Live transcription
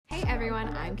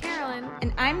everyone. I'm Carolyn.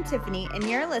 And I'm Tiffany, and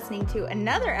you're listening to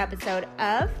another episode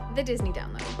of The Disney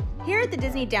Download. Here at the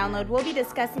Disney Download, we'll be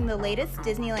discussing the latest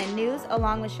Disneyland news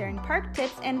along with sharing park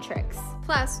tips and tricks.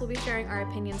 Plus, we'll be sharing our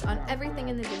opinions on everything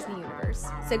in the Disney universe.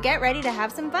 So get ready to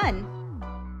have some fun.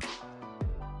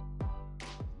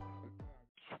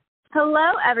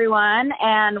 Hello, everyone,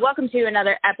 and welcome to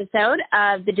another episode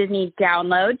of the Disney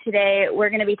Download. Today, we're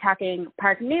going to be talking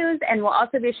park news, and we'll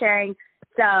also be sharing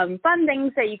some fun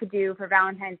things that you could do for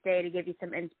Valentine's Day to give you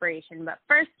some inspiration. But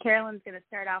first, Carolyn's going to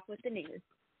start off with the news.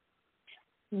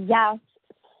 Yes,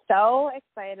 so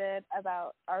excited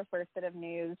about our first bit of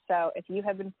news. So if you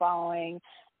have been following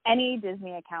any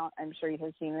Disney account, I'm sure you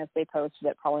have seen this. They posted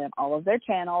it probably on all of their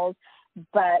channels.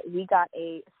 But we got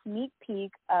a sneak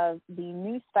peek of the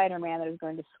new Spider-Man that is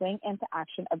going to swing into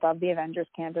action above the Avengers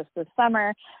campus this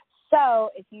summer. So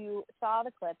if you saw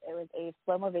the clip, it was a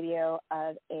slow-mo video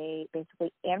of a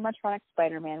basically animatronic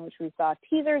Spider-Man, which we saw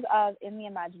teasers of in the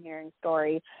Imagineering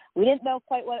story. We didn't know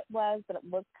quite what it was, but it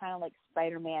looked kind of like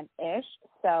Spider-Man-ish.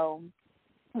 So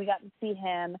we got to see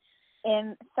him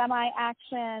in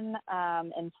semi-action,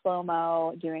 in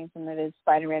slow-mo, doing some of his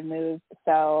Spider-Man moves.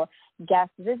 So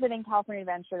guests visiting California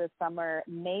Adventure this summer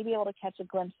may be able to catch a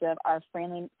glimpse of our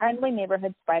friendly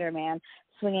neighborhood Spider-Man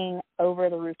swinging over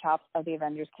the rooftops of the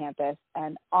Avengers campus.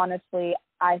 And honestly,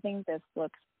 I think this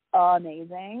looks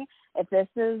amazing. If this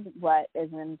is what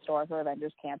is in store for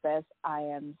Avengers campus, I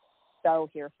am so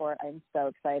here for it. I'm so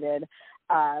excited.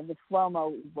 The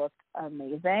slow-mo looked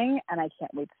amazing, and I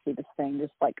can't wait to see this thing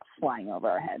just like flying over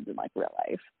our heads in like real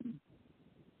life.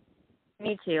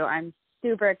 Me too. I'm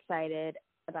super excited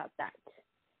about that.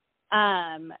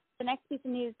 The next piece of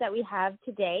news that we have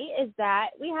today is that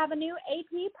we have a new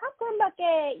AP popcorn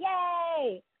bucket.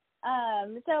 Yay!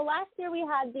 So last year we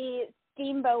had the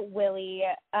Steamboat Willie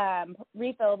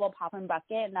refillable popcorn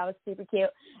bucket, and that was super cute.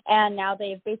 And now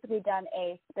they've basically done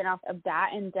a spinoff of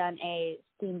that and done a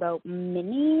Steamboat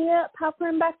Mini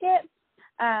popcorn bucket.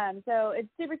 So it's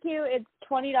super cute. It's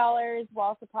 $20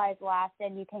 while supplies last,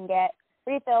 and you can get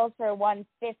refills for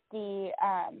 $150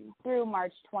 through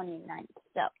March 29th.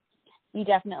 So you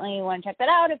definitely want to check that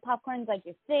out. If popcorn's like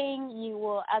your thing, you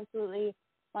will absolutely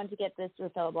want to get this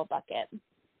refillable bucket.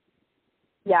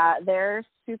 Yeah, they're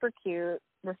super cute.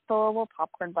 Refillable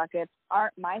popcorn buckets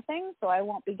aren't my thing, so I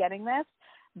won't be getting this.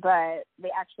 But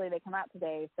they come out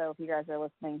today, so if you guys are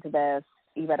listening to this,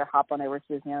 you better hop on over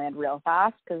to Disneyland real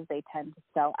fast because they tend to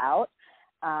sell out.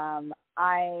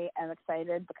 I am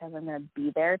excited because I'm going to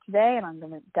be there today, and I'm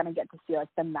going to get to see like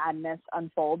the madness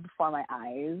unfold before my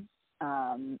eyes,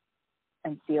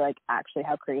 and see like actually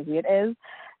how crazy it is.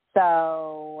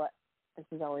 So this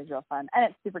is always real fun, and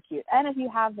it's super cute. And if you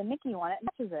have the Mickey one, it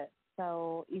matches it.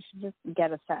 So you should just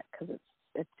get a set because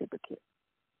it's super cute.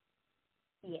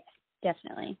 Yes,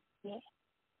 definitely.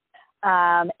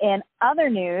 Yeah. In other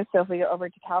news, so if we go over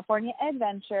to California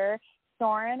Adventure,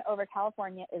 Soarin' Over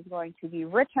California is going to be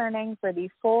returning for the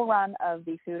full run of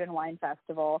the Food and Wine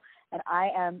Festival, and I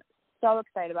am so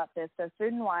excited about this. So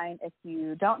Food and Wine, if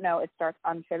you don't know, it starts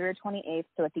on February 28th,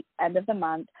 so at the end of the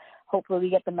month. Hopefully we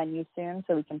get the menu soon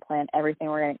so we can plan everything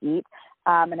we're going to eat.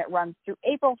 And it runs through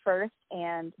April 1st,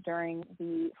 and during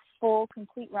the full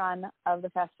complete run of the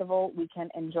festival, we can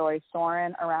enjoy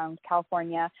Soarin' around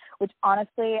California, which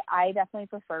honestly, I definitely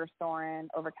prefer Soarin'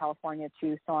 over California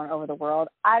to Soarin' over the world.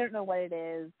 I don't know what it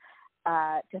is.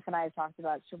 Tiff and I have talked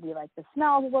about, should we like the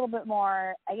smells a little bit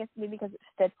more? I guess maybe because it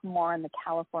fits more in the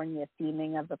California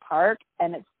theming of the park,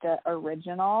 and it's the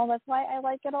original. That's why I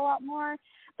like it a lot more.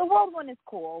 The world one is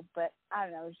cool, but I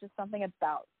don't know. There's just something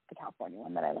about the California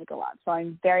one that I like a lot. So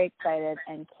I'm very excited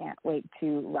and can't wait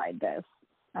to ride this.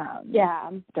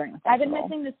 During the festival. I've been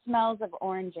missing the smells of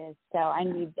oranges, so I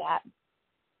need that.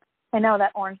 I know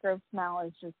that orange grove smell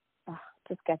is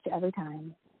just gets you every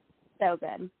time. So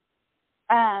good.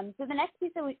 So the next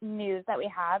piece of news that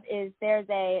we have is there's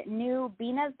a new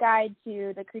Bina's Guide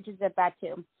to the Creatures of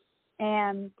Batuu.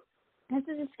 And this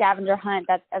is a scavenger hunt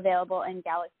that's available in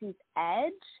Galaxy's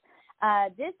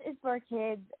Edge. This is for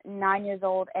kids 9 years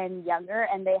old and younger,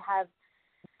 and they have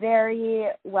very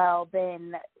well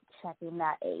been checking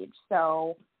that age.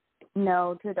 So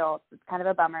no to adults. It's kind of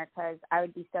a bummer because I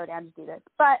would be so down to do this.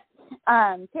 But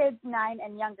kids 9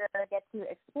 and younger get to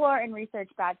explore and research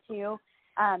Batuu.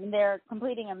 They're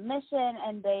completing a mission,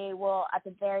 and they will, at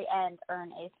the very end,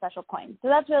 earn a special coin. So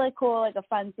that's really cool, like a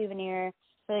fun souvenir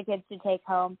for the kids to take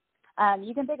home.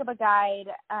 You can pick up a guide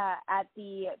at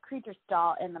the creature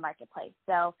stall in the marketplace.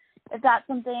 So if that's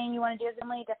something you want to do as a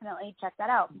family, definitely check that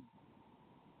out.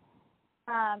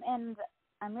 And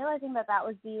I'm realizing that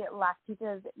was the last piece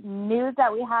of news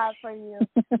that we have for you,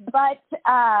 but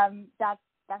that's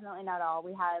definitely not all.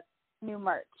 We have new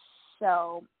merch.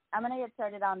 So I'm going to get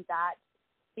started on that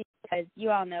because you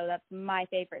all know that's my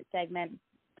favorite segment.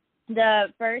 The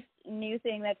first new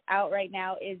thing that's out right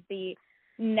now is the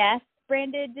Neff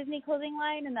branded Disney clothing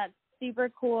line, and that's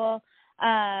super cool.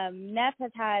 Neff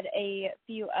has had a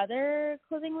few other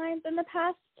clothing lines in the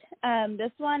past.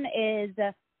 This one is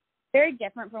very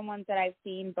different from ones that I've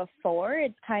seen before.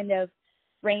 It's kind of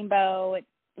rainbow.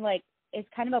 It's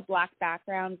kind of a black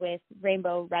background with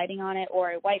rainbow writing on it,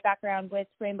 or a white background with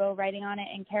rainbow writing on it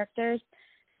and characters.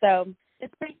 So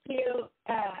it's pretty cute,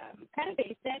 kind of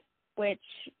basic, which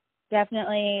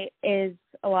definitely is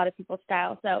a lot of people's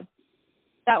style. So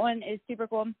that one is super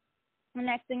cool. The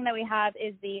next thing that we have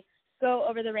is the Go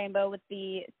Over the Rainbow with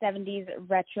the 70s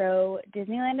retro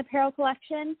Disneyland apparel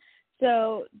collection.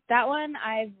 So that one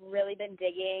I've really been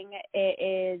digging.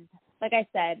 It is, like I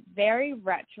said, very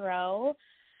retro.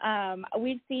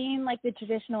 We've seen like the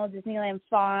traditional Disneyland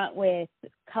font with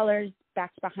colors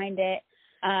backed behind it.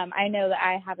 I know that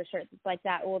I have a shirt that's like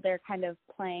that. Well, they're kind of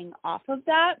playing off of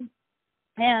that,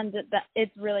 and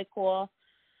it's really cool.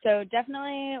 So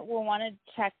definitely we'll want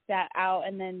to check that out.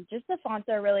 And then just the fonts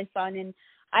are really fun, and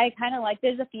I kind of like,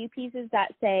 there's a few pieces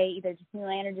that say either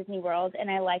Disneyland or Disney World, and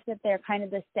I like that they're kind of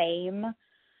the same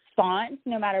font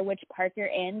no matter which park you're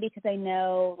in, because I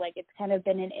know like it's kind of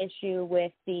been an issue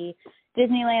with the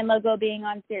Disneyland logo being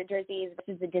on Spirit jerseys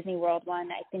versus the Disney World one.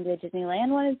 I think the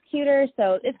Disneyland one is cuter,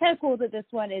 so it's kind of cool that this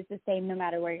one is the same no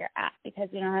matter where you're at, because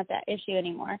we don't have that issue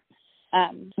anymore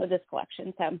with this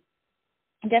collection. So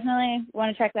definitely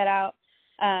want to check that out.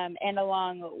 And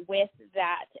along with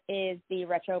that is the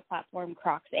retro platform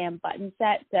Crocs and button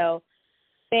set. So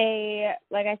they,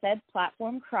 like I said,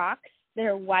 platform Crocs.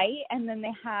 They're white, and then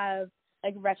they have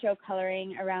like retro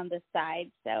coloring around the sides.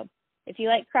 So if you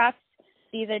like Crocs,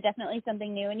 these are definitely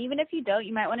something new. And even if you don't,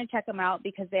 you might want to check them out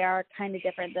because they are kind of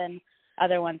different than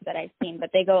other ones that I've seen, but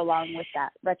they go along with that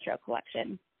retro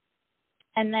collection.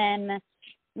 And then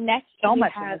next, so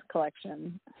much in this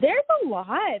collection. There's a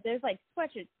lot. There's like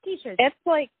sweatshirts, t-shirts. It's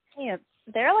like pants.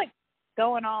 They're like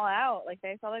going all out. Like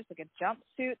I saw there's like a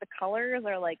jumpsuit. The colors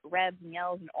are like reds and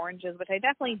yellows and oranges, which I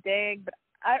definitely dig. But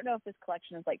I don't know if this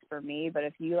collection is like for me. But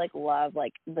if you like love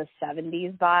like the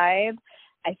 70s vibe,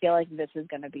 I feel like this is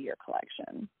going to be your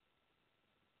collection.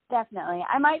 Definitely.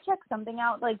 I might check something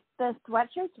out. Like the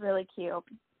sweatshirt's really cute,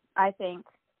 I think.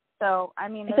 So I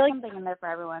mean, there's something in there for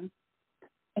everyone.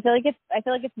 I feel like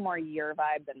it's more your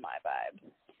vibe than my vibe.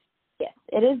 Yes,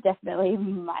 it is definitely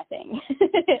my thing.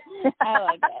 I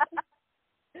like it.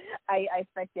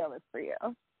 I feel this for you.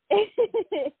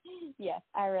 Yes,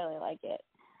 I really like it.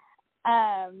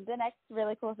 The next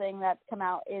really cool thing that's come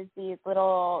out is these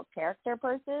little character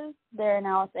purses. They're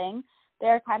now a thing.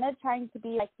 They're kind of trying to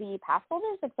be like the pass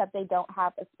holders, except they don't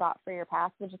have a spot for your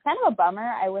pass, which is kind of a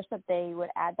bummer. I wish that they would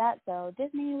add that. So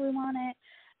Disney, we want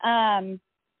it.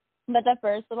 But the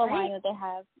first little line that they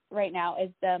have right now is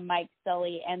the Mike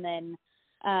Sully and then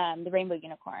the Rainbow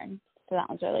Unicorn. So that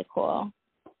one's really cool.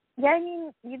 Yeah, I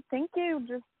mean, you'd think you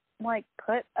just like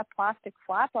put a plastic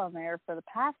flap on there for the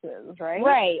passes, right?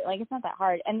 Right. Like it's not that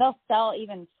hard. And they'll sell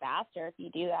even faster if you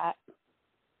do that.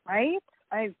 Right?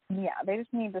 They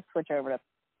just need to switch over to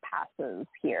passes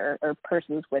here, or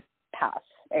purses with pass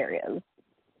areas.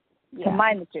 Yeah.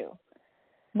 Combine the two.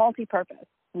 Multi-purpose.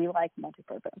 We like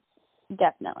multi-purpose.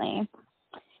 Definitely.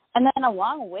 And then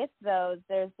along with those,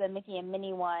 there's the Mickey and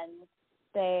Minnie ones.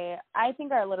 They, I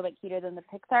think, are a little bit cuter than the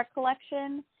Pixar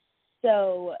collection.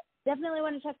 So definitely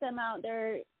want to check them out.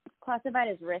 They're classified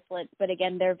as wristlets, but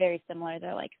again, they're very similar.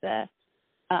 They're like the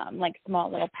like small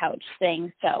little pouch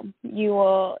thing. So you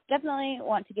will definitely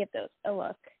want to give those a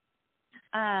look.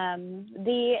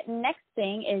 The next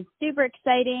thing is super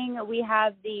exciting. We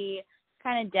have the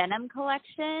kind of denim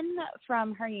collection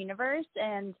from Her Universe,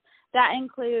 and that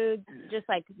includes just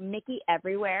like Mickey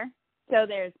everywhere. So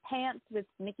there's pants with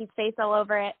Mickey's face all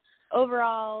over it,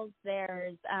 overalls,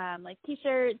 there's like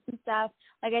t-shirts and stuff.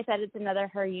 Like I said, it's another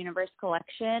Her Universe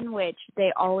collection, which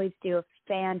they always do a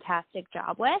fantastic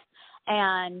job with.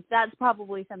 And that's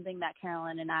probably something that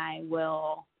Carolyn and I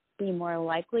will be more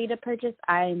likely to purchase.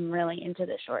 I'm really into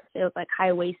the shorts. They look like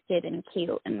high-waisted and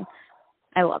cute, and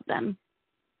I love them.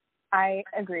 I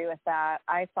agree with that.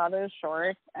 I saw those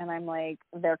shorts, and I'm like,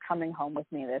 they're coming home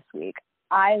with me this week.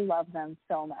 I love them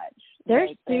so much. They're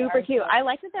like, super cute. I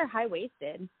like that they're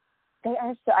high-waisted. They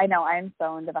are so, I know, I'm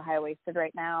so into the high-waisted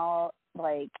right now.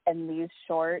 Like, and these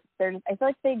shorts, I feel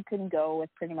like they can go with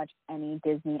pretty much any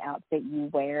Disney outfit you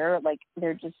wear. Like,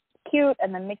 they're just cute.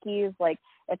 And the Mickey's, like,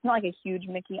 it's not like a huge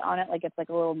Mickey on it. Like, it's like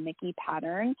a little Mickey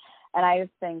pattern. And I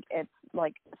just think it's,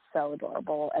 like, so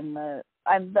adorable. And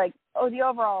I'm like, the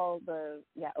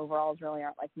overalls really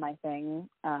aren't like my thing,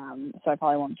 so I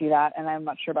probably won't do that. And I'm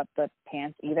not sure about the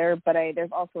pants either. But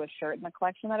there's also a shirt in the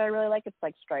collection that I really like. It's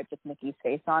like striped with Mickey's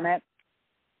face on it.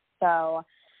 So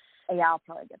yeah, I'll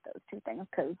probably get those two things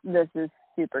because this is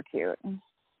super cute.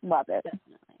 Love it.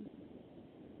 Definitely.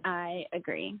 I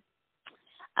agree.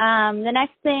 The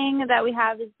next thing that we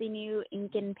have is the new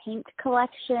ink and paint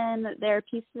collection. There are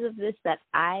pieces of this that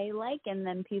I like and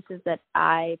then pieces that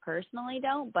I personally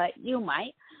don't, but you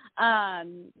might.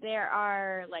 There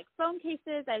are like phone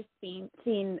cases. I've seen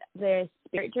the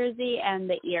Spirit jersey and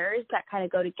the ears that kind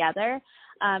of go together.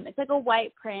 It's like a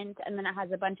white print, and then it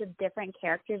has a bunch of different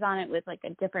characters on it with like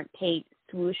a different paint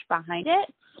swoosh behind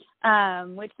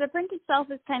it, which the print itself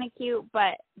is kind of cute,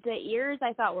 but the ears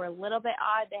I thought were a little bit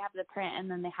odd. They have the print, and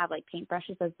then they have like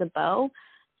paintbrushes as the bow.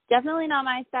 Definitely not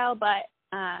my style, but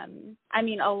I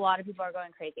mean, a lot of people are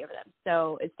going crazy over them.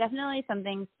 So it's definitely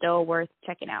something still worth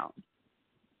checking out.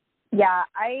 Yeah,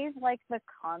 I like the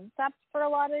concept for a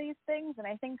lot of these things, and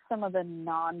I think some of the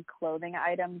non-clothing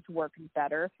items work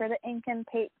better for the ink and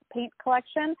paint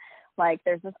collection. Like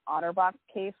there's this OtterBox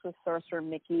case with Sorcerer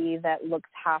Mickey that looks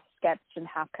half sketched and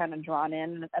half kind of drawn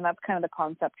in, and that's kind of the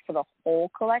concept for the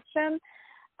whole collection.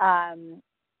 And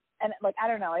like, I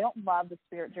don't know, I don't love the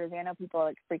Spirit jersey. I know people are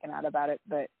like freaking out about it,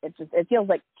 but it feels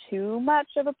like too much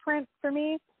of a print for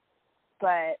me.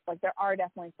 But like there are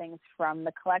definitely things from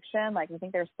the collection. Like I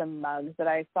think there's some mugs that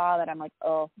I saw that I'm like,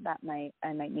 oh,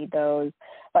 I might need those.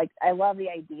 Like I love the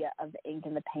idea of the ink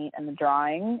and the paint and the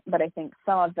drawing, but I think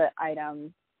some of the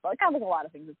items, like kind of like a lot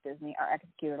of things with Disney, are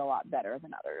executed a lot better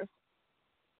than others.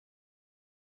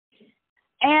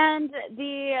 And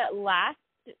the last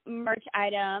merch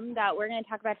item that we're going to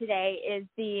talk about today is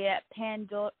the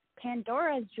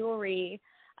Pandora jewelry.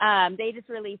 They just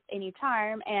released a new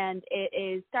charm, and it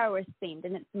is Star Wars themed,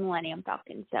 and it's the Millennium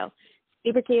Falcon. So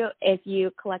super cute. If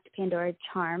you collect Pandora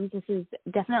charms, this is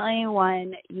definitely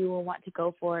one you will want to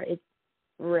go for. It's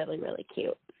really, really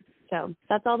cute. So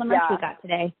that's all the merch we got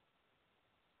today.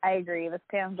 I agree. This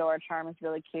Pandora charm is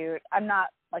really cute. I'm not,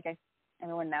 like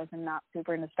everyone knows, I'm not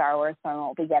super into Star Wars, so I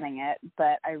won't be getting it.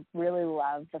 But I really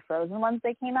love the Frozen ones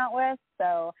they came out with.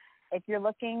 So if you're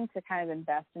looking to kind of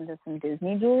invest into some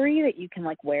Disney jewelry that you can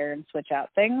like wear and switch out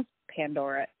things,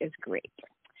 Pandora is great.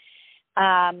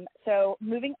 So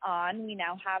moving on, we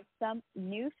now have some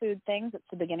new food things. It's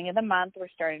the beginning of the month. We're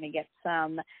starting to get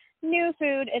some new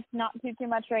food. It's not too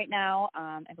much right now.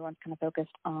 Everyone's kind of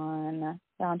focused on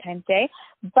Valentine's Day.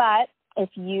 But if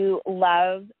you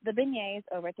love the beignets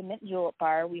over at the Mint Julep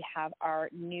Bar, we have our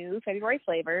new February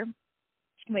flavor,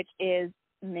 which is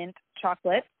mint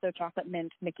chocolate, so chocolate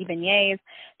mint Mickey beignets.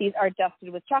 These are dusted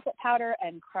with chocolate powder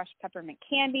and crushed peppermint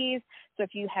candies. So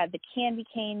if you had the candy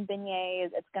cane beignets,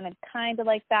 it's going to kind of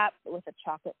like that, but with a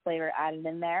chocolate flavor added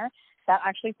in there. That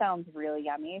actually sounds really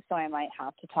yummy, so I might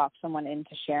have to talk someone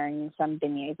into sharing some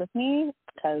beignets with me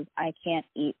because I can't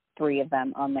eat 3 of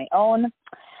them on my own.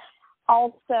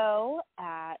 Also,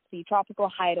 at the Tropical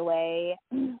Hideaway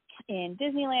in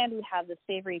Disneyland, we have the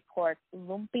savory pork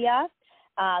lumpia.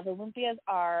 The lumpias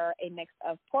are a mix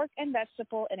of pork and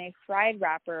vegetable in a fried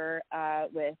wrapper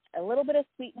with a little bit of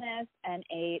sweetness and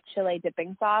a chile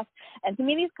dipping sauce. And to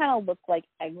me, these kind of look like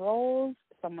egg rolls.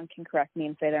 Someone can correct me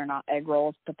and say they're not egg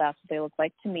rolls, but that's what they look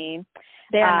like to me.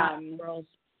 They're not egg rolls.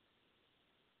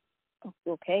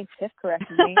 Okay, Tiff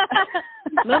corrected me.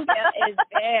 Lumpia is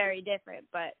very different,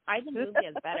 but I think lumpia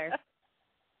is better.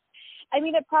 I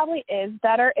mean, it probably is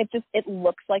better. It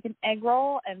looks like an egg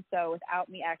roll, and so without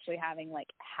me actually having like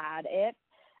had it,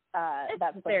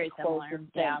 that's like very the similar.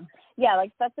 closest thing. Yeah,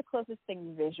 like that's the closest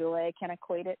thing visually I can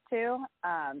equate it to.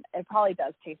 It probably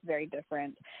does taste very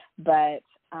different, but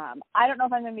I don't know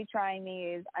if I'm going to be trying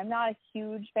these. I'm not a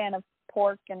huge fan of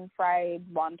pork and fried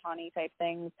wonton-y type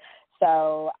things,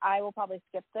 so I will probably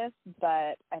skip this,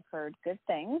 but I've heard good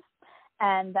things.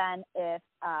 And then if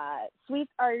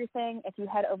sweets are your thing, if you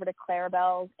head over to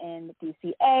Clarabelle's in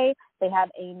DCA, they have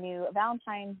a new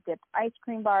Valentine's dipped ice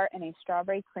cream bar and a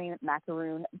strawberry cream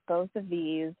macaroon. Both of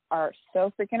these are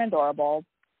so freaking adorable.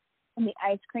 And the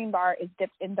ice cream bar is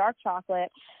dipped in dark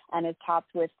chocolate and is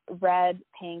topped with red,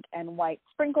 pink, and white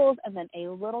sprinkles, and then a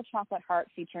little chocolate heart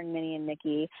featuring Minnie and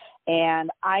Mickey. And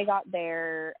I got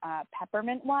their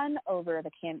peppermint one over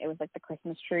the it was like the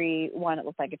Christmas tree one. It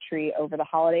looked like a tree over the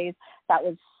holidays. That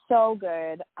was so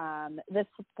good. This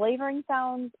flavoring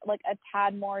sounds like a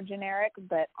tad more generic,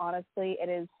 but honestly, it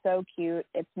is so cute.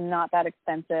 It's not that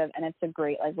expensive, and it's a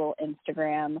great like little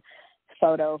Instagram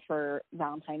photo for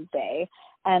Valentine's Day.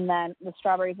 And then the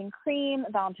strawberries and cream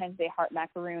Valentine's Day heart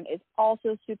macaroon is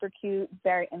also super cute,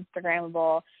 very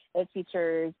Instagrammable. It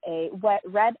features a wet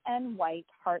red and white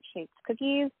heart-shaped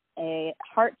cookies, a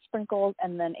heart sprinkles,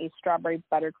 and then a strawberry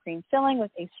buttercream filling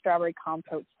with a strawberry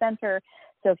compote center.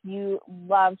 So if you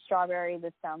love strawberry,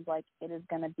 this sounds like it is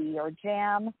going to be your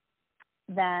jam.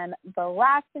 Then the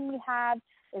last thing we have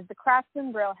is the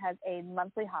Craftsman Grill has a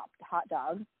monthly hot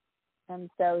dog. And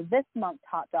so this month's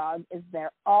hot dog is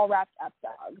their all wrapped up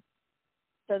dog.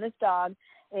 So this dog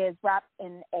is wrapped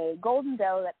in a golden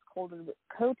dough that's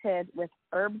coated with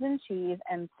herbs and cheese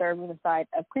and served with a side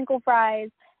of crinkle fries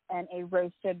and a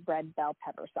roasted red bell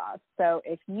pepper sauce. So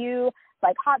if you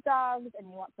like hot dogs and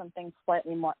you want something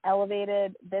slightly more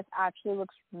elevated, this actually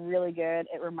looks really good.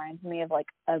 It reminds me of like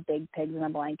a Big Pigs in a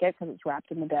Blanket because it's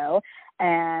wrapped in the dough,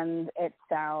 and it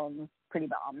sounds pretty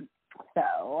bomb.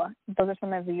 So those are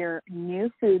some of your new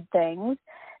food things.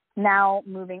 Now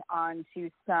moving on to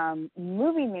some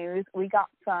movie news. We got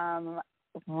some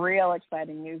real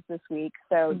exciting news this week.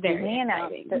 So Disney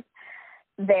announced that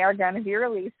they are going to be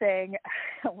releasing,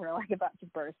 we're like about to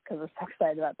burst because we're so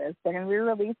excited about this. They're going to be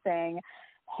releasing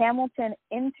Hamilton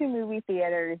into movie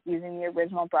theaters using the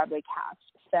original Broadway cast.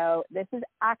 So this is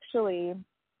actually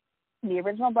the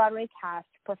original Broadway cast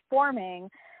performing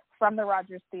from the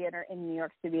Rogers Theater in New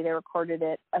York City. They recorded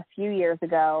it a few years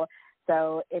ago.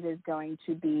 So it is going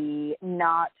to be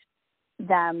not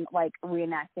them like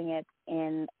reenacting it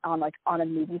on a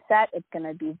movie set. It's going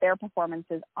to be their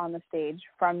performances on the stage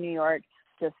from New York,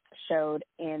 just showed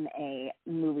in a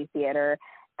movie theater.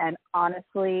 And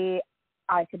honestly,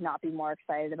 I could not be more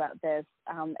excited about this.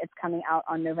 It's coming out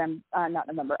on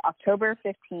October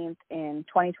 15th in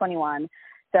 2021.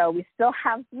 So we still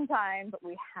have some time, but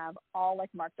we have all like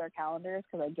marked our calendars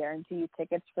because I guarantee you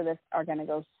tickets for this are going to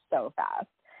go so fast.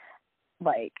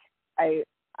 Like I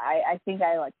think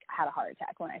I like had a heart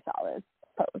attack when I saw this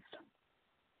post.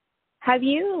 Have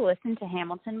you listened to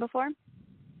Hamilton before?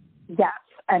 Yes,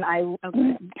 and I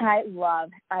love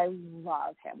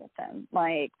Hamilton.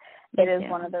 Like it is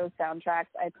one of those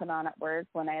soundtracks I put on at work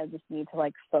when I just need to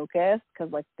like focus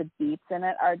because like the beats in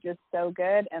it are just so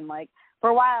good. And like for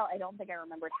a while, I don't think I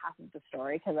remembered half of the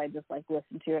story because I just like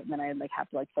listened to it and then I'd like have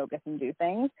to like focus and do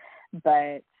things.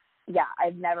 But yeah,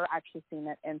 I've never actually seen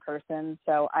it in person,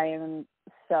 so I am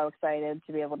so excited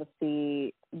to be able to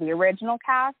see the original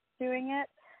cast doing it,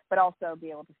 but also be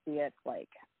able to see it like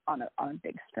on a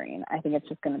big screen. I think it's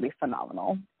just going to be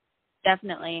phenomenal.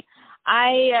 Definitely.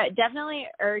 I definitely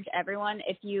urge everyone,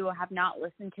 if you have not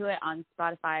listened to it on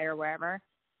Spotify or wherever,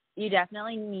 you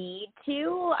definitely need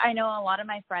to. I know a lot of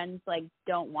my friends like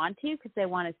don't want to because they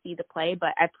want to see the play,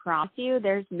 but I promise you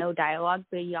there's no dialogue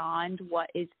beyond what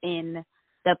is in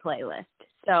the playlist.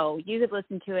 So you could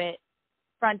listen to it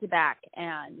front to back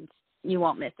and you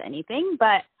won't miss anything.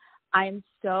 But I'm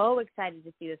so excited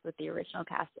to see this with the original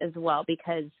cast as well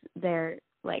because they're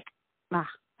like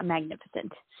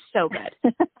magnificent. So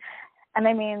good. And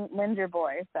I mean, Lynn's your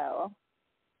boy, so.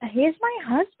 He's my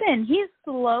husband. He's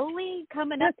slowly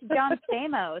coming up to John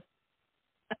Stamos.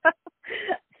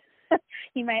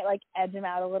 He might like edge him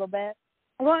out a little bit.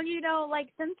 Well, you know, like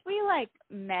since we like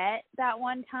met that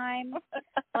one time,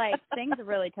 like things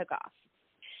really took off.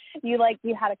 You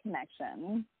had a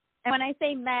connection. And when I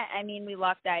say met, I mean we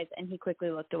locked eyes and he quickly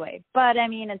looked away. But I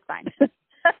mean, it's fine.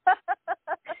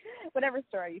 Whatever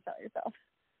story you tell yourself.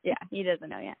 Yeah, he doesn't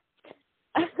know yet.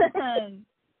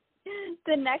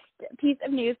 The next piece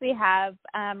of news we have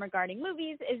regarding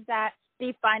movies is that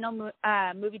the final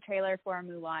movie trailer for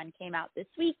Mulan came out this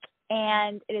week,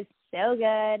 and it is so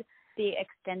good. The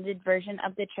extended version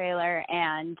of the trailer,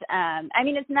 and I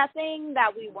mean, it's nothing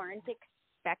that we weren't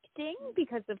expecting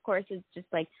because, of course, it's just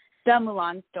like the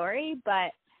Mulan story,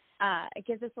 but it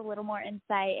gives us a little more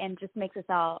insight and just makes us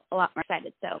all a lot more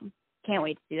excited. So can't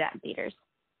wait to see that in theaters.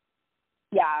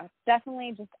 Yeah,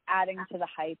 definitely just adding to the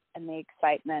hype and the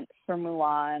excitement for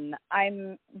Mulan.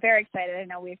 I'm very excited. I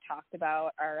know we've talked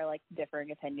about our like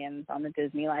differing opinions on the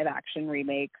Disney live action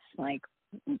remakes. Like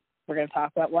we're going to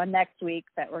talk about one next week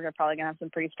that we're probably going to have some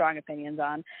pretty strong opinions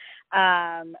on.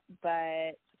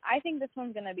 But I think this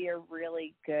one's going to be a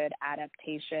really good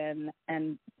adaptation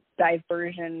and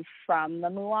diversion from the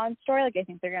Mulan story. Like I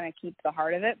think they're going to keep the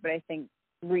heart of it, but I think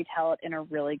retell it in a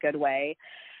really good way.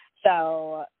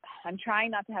 So I'm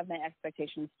trying not to have my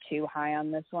expectations too high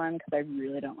on this one because I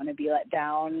really don't want to be let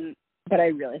down, but I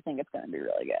really think it's going to be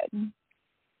really good.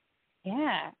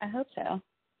 Yeah, I hope so.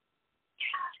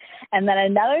 And then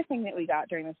another thing that we got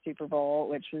during the Super Bowl,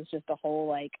 which was just a whole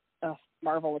like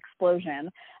Marvel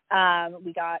explosion.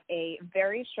 We got a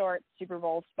very short Super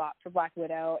Bowl spot for Black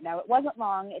Widow. Now, it wasn't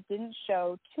long. It didn't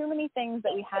show too many things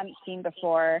that we hadn't seen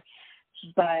before,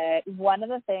 but one of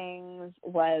the things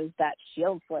was that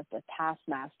shield flip with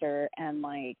Taskmaster, and,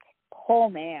 like, oh,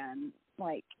 man,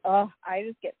 like, I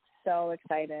just get so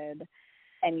excited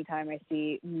anytime I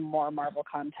see more Marvel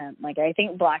content. Like, I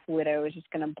think Black Widow is just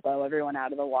going to blow everyone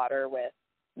out of the water with,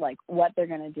 like, what they're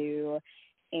going to do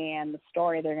and the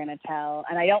story they're going to tell.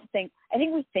 And I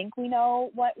think we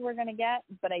know what we're going to get,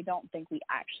 but I don't think we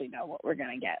actually know what we're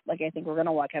going to get. Like, I think we're going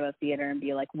to walk out of the theater and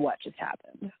be like, what just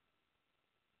happened?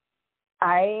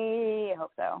 I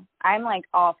hope so. I'm, like,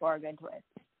 all for a good twist.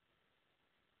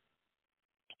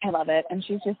 I love it. And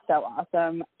she's just so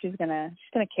awesome. She's gonna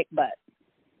kick butt.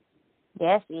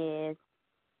 Yes, she is.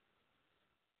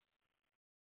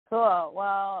 Cool.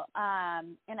 Well,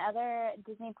 in other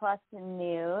Disney Plus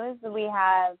news, we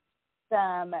have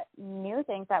some new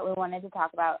things that we wanted to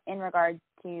talk about in regards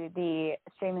to the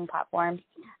streaming platform.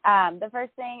 The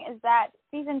first thing is that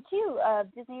season 2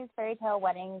 of Disney's Fairy Tale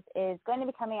Weddings is going to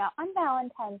be coming out on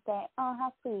Valentine's Day. Oh,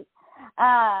 how sweet.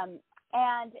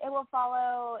 And it will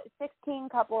follow 16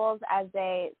 couples as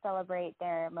they celebrate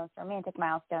their most romantic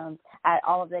milestones at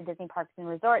all of the Disney parks and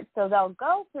resorts. So they'll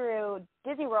go through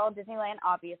Disney World, Disneyland,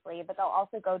 obviously, but they'll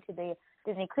also go to the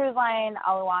Disney Cruise Line,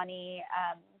 Aulani,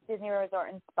 Disney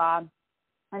Resort and Spa,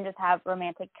 and just have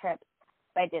romantic trips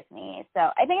by Disney. So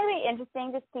I think it'll be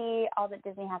interesting to see all that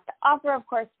Disney has to offer. Of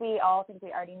course, we all think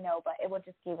we already know, but it will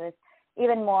just give us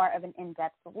even more of an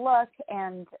in-depth look,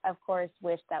 and of course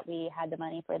wish that we had the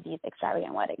money for these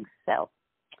extravagant weddings. So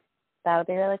that would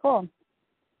be really cool.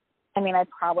 I mean, I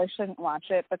probably shouldn't watch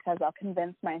it because I'll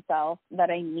convince myself that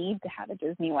I need to have a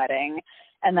Disney wedding,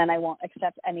 and then I won't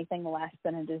accept anything less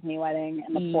than a Disney wedding,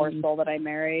 and the poor soul that I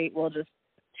marry will just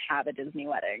have a Disney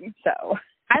wedding. So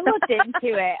I looked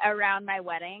into it around my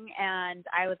wedding, and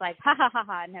I was like, ha, ha, ha,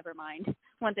 ha, never mind,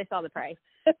 once I saw the price.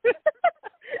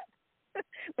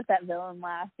 With that villain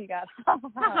laugh you got.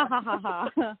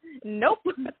 Nope.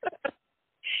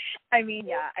 I mean,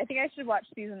 yeah, I think I should watch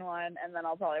season 1, and then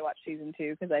I'll probably watch season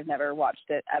 2 because I've never watched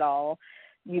it at all.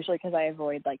 Usually because I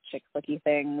avoid, like, chick flicky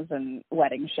things, and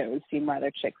wedding shows seem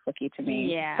rather chick flicky to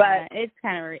me. Yeah, but it's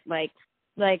kind of like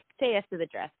say yes to the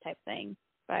dress type thing,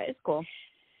 but it's cool.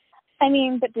 I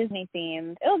mean, but Disney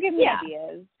themed. It'll give me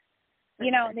ideas. For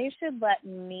you know, sure. They should let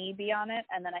me be on it,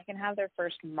 and then I can have their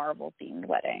first Marvel themed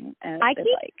wedding. And I keep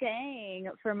saying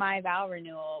for my vow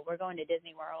renewal, we're going to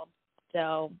Disney World.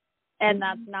 So, and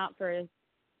that's not for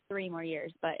 3 more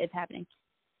years, but it's happening.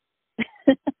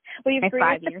 Well, you have 3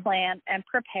 years to years. plan and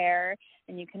prepare,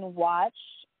 and you can watch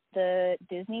the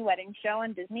Disney wedding show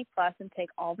on Disney Plus and take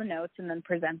all the notes and then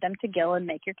present them to Gil and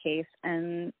make your case,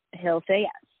 and he'll say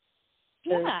yes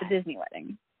to the Disney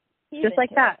wedding. Just like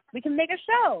that. We can make a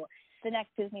show. The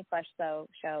next Disney Plus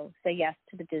show, say yes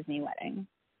to the Disney wedding.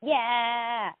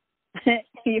 Yeah.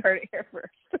 You heard it here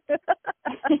first.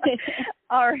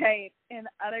 All right. In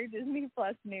other Disney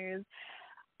Plus news,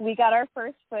 we got our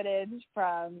first footage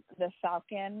from the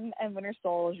Falcon and Winter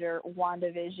Soldier,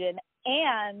 WandaVision,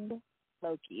 and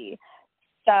Loki.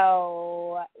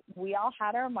 So we all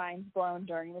had our minds blown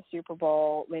during the Super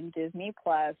Bowl when Disney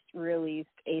Plus released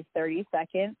a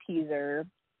 30-second teaser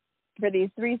for these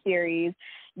 3 series,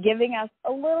 giving us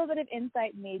a little bit of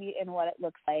insight maybe in what it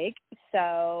looks like.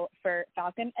 So for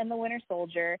Falcon and the Winter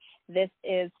Soldier, this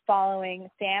is following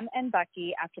Sam and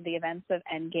Bucky after the events of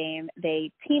Endgame.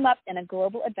 They team up in a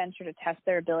global adventure to test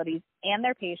their abilities and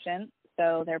their patience.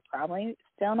 So they're probably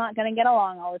still not going to get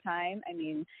along all the time. I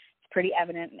mean, it's pretty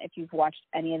evident if you've watched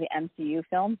any of the MCU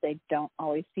films, they don't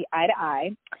always see eye to eye.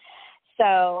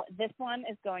 So this one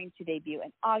is going to debut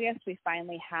in August. We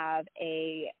finally have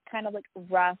a kind of like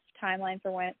rough timeline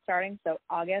for when it's starting. So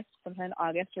sometime in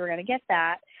August, we're going to get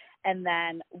that. And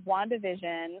then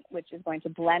WandaVision, which is going to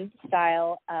blend the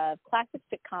style of classic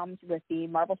sitcoms with the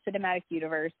Marvel Cinematic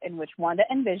Universe, in which Wanda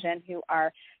and Vision, who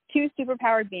are 2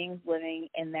 superpowered beings living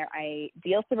in their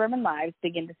ideal suburban lives,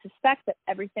 begin to suspect that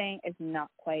everything is not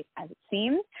quite as it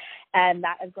seems. And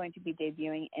that is going to be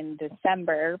debuting in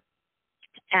December.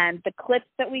 And the clips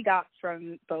that we got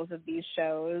from both of these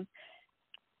shows,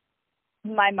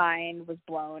 my mind was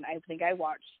blown. I think I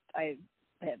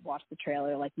had watched the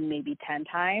trailer like maybe 10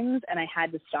 times, and I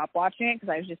had to stop watching it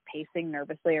because I was just pacing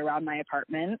nervously around my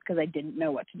apartment because I didn't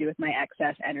know what to do with my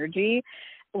excess energy.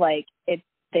 Like,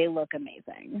 they look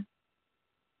amazing.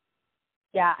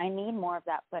 Yeah, I need more of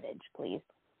that footage, please.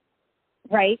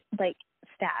 Right? Like,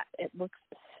 stat. It looks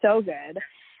so good.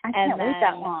 I can't wait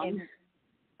that long.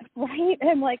 Right?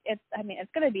 And like, it's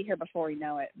going to be here before we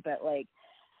know it, but like,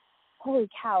 holy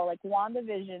cow, like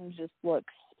WandaVision just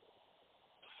looks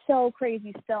so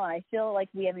crazy still, and I feel like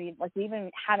we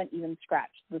haven't even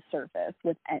scratched the surface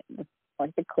with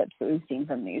like the clips that we've seen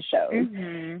from these shows.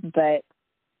 Mm-hmm. But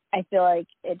I feel like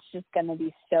it's just going to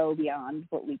be so beyond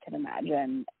what we can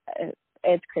imagine.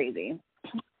 It's crazy.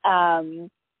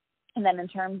 And then in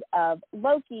terms of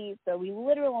Loki, so we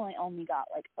literally only got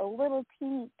like a little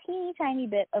teeny tiny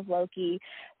bit of Loki.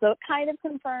 So it kind of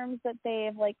confirms that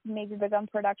they've like maybe begun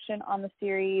production on the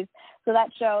series. So that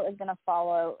show is going to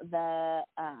follow the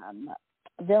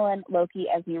villain Loki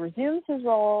as he resumes his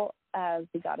role as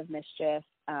the God of Mischief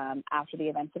after the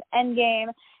events of Endgame.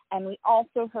 And we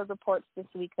also heard reports this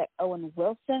week that Owen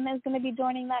Wilson is going to be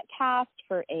joining that cast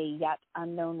for a yet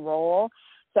unknown role.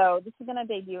 So this is going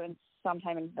to debut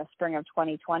sometime in the spring of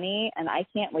 2020, and I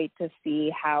can't wait to see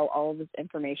how all of this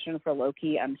information for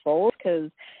Loki unfolds,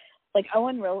 because like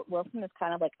Owen Wilson is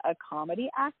kind of like a comedy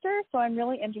actor, so I'm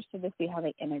really interested to see how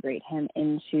they integrate him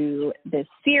into this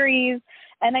series.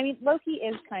 And I mean, Loki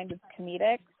is kind of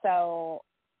comedic, so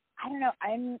I don't know.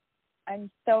 I'm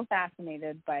so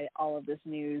fascinated by all of this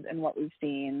news and what we've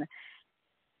seen,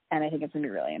 and I think it's going to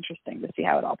be really interesting to see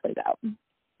how it all plays out.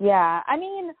 Yeah, I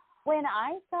mean, when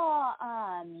I saw,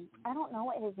 I don't know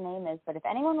what his name is, but if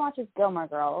anyone watches Gilmore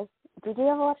Girls, did you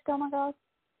ever watch Gilmore Girls?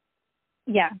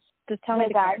 Yeah, just tell me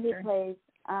the guy character. who plays,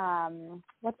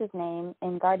 what's his name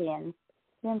in Guardians?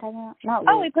 You know what I'm talking about?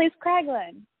 Oh, he plays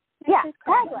Kraglin. Yeah,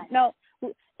 Kraglin. No,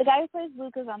 the guy who plays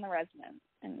Luke is on The Resident.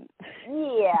 And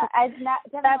yeah,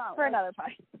 that's for another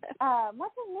podcast.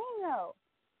 What's his name though?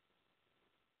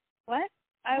 What?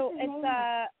 Oh,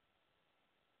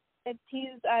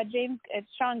 it's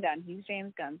Sean Gunn. He's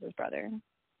James Gunn's brother.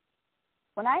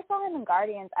 When I saw him in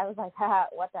Guardians, I was like, haha,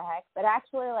 what the heck? But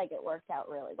actually, like, it worked out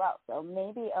really well. So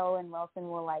maybe Owen Wilson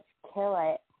will, like, kill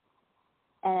it,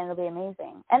 and it'll be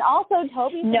amazing. And also,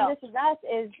 Toby from This Is Us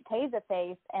is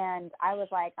Taserface, and I was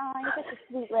like, oh, he's such a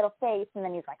sweet little face. And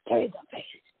then he's like, Taserface.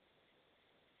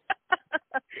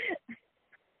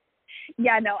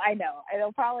 Yeah, no, I know.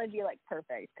 It'll probably be, like,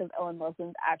 perfect, because Owen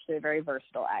Wilson's actually a very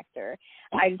versatile actor.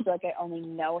 I just feel like I only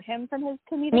know him from his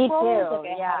comedic roles. Me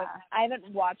too, I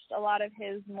haven't watched a lot of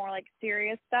his more, like,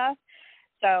 serious stuff,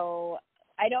 so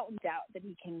I don't doubt that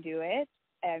he can do it.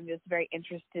 I'm just very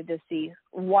interested to see,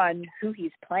 one, who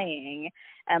he's playing,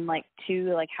 and, like,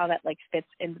 two, like, how that, like, fits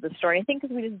into the story. I think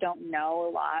because we just don't know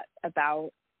a lot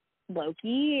about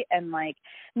Loki, and, like,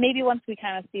 maybe once we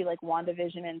kind of see, like,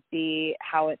 WandaVision and see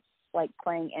how it's, like,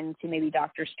 playing into maybe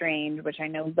Doctor Strange, which I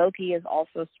know Loki is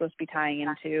also supposed to be tying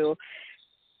into,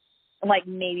 like,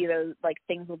 maybe those, like,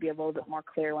 things will be a little bit more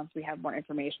clear once we have more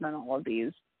information on all of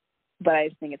these. But I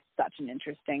just think it's such an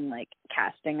interesting, like,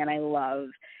 casting, and I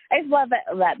just love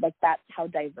that like, that's how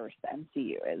diverse the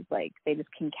MCU is. Like, they just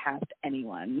can cast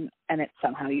anyone, and it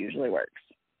somehow usually works.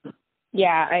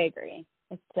 Yeah, I agree.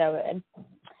 It's so good.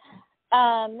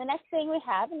 The next thing we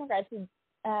have in regards to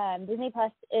Disney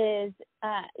Plus is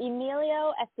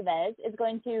Emilio Estevez is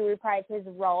going to reprise his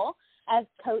role as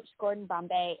Coach Gordon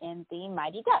Bombay in the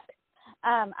Mighty Ducks.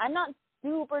 I'm not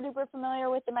super duper familiar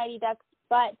with the Mighty Ducks,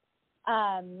 but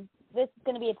this is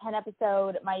going to be a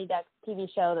 10-episode Mighty Ducks TV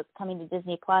show that's coming to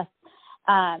Disney Plus,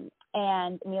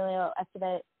 and Emilio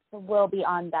Estevez will be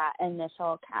on that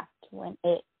initial cast when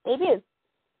it debuts.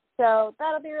 So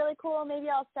that'll be really cool. Maybe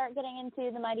I'll start getting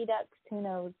into the Mighty Ducks. Who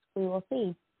knows? We will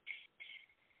see.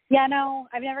 Yeah, no,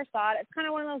 I've never saw it. It's kind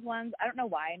of one of those ones, I don't know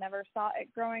why I never saw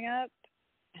it growing up.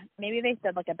 Maybe they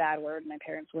said, like, a bad word and my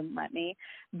parents wouldn't let me.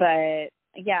 But,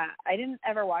 yeah, I didn't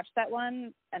ever watch that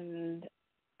one. And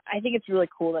I think it's really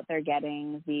cool that they're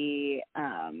getting the,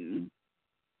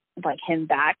 like, him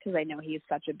back, because I know he's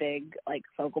such a big, like,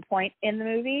 focal point in the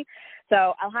movie.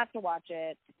 So I'll have to watch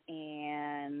it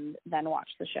and then watch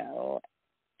the show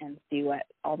and see what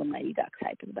all the Mighty Ducks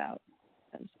hype is about,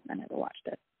 because I never watched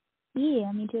it.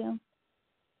 Yeah, me too.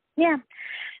 Yeah.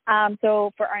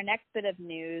 So for our next bit of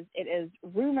news, it is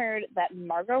rumored that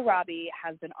Margot Robbie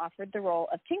has been offered the role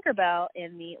of Tinkerbell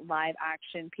in the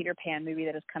live-action Peter Pan movie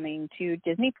that is coming to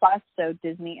Disney Plus. So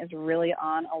Disney is really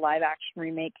on a live-action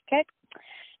remake kick.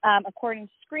 According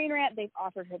to Screen Rant, they've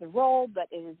offered her the role, but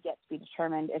it is yet to be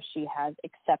determined if she has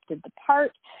accepted the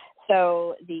part.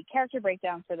 So the character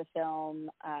breakdown for the film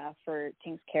for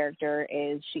Tink's character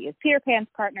is she is Peter Pan's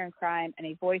partner in crime and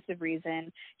a voice of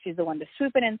reason. She's the one to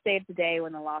swoop in and save the day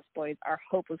when the Lost Boys are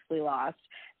hopelessly lost.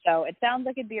 So it sounds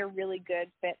like it'd be a really good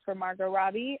fit for Margot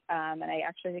Robbie, and I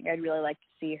actually think I'd really like to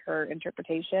see her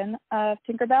interpretation of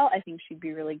Tinkerbell. I think she'd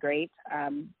be really great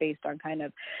based on kind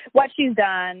of what she's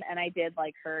done, and I did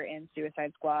like her her in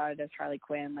Suicide Squad as Harley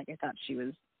Quinn. Like, I thought she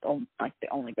was like the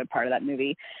only good part of that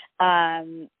movie.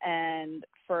 And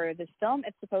for this film,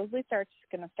 it's supposedly going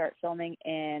to start filming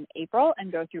in April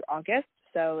and go through August.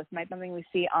 So this might be something we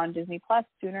see on Disney Plus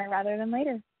sooner rather than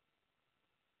later.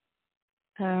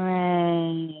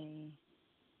 Hooray.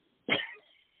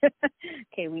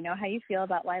 Okay, we know how you feel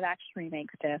about live action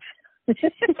remakes, Tiff.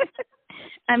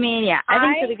 I mean, yeah, I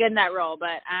think she'll be good in that role,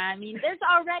 but I mean, there's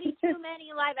already too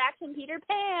many live action Peter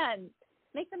Pan.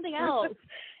 Make something else.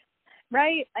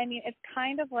 Right. I mean, it's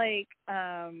kind of like,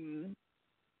 I mean,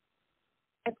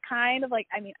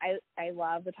 I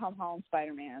love the Tom Holland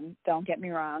Spider-Man, don't get me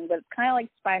wrong, but it's kind of like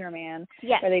Spider-Man,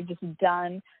 yes. where they've just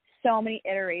done so many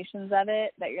iterations of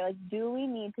it that you're like, do we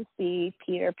need to see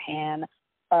Peter Pan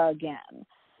again?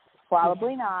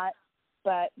 Probably not,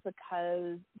 but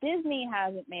because Disney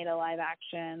hasn't made a live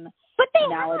action, but they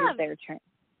now have. It is their turn.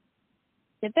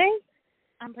 Did they?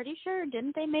 I'm pretty sure.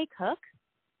 Didn't they make Hook?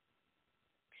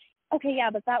 Okay, yeah,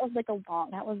 but that's like a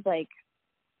long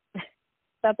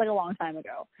time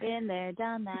ago. Been there,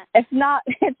 done that. It's not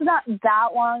that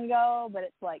long ago, but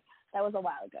it's like, that was a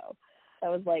while ago.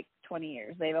 That was like 20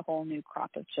 years. They have a whole new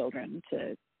crop of children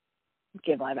to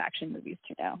give live action movies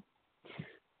to now.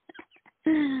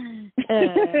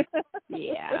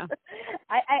 Yeah.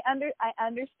 I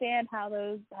understand how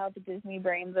the Disney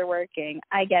brains are working.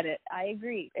 I get it. I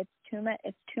agree. It's too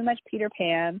much Peter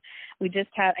Pan.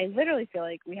 I literally feel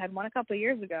like we had one a couple of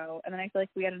years ago, and then I feel like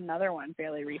we had another one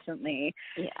fairly recently.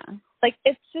 Yeah. Like,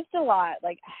 it's just a lot.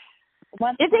 Like,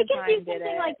 if they can do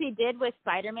something like they did with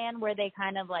Spider-Man, where they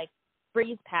kind of like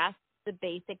breezed past the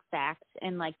basic facts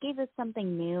and like gave us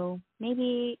something new,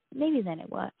 maybe then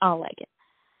I'll like it.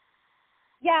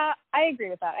 Yeah, I agree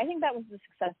with that. I think that was the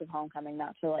success of Homecoming,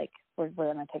 not to like, we're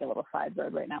going to take a little side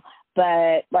road right now,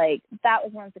 but like, that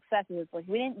was one of the successes. Like,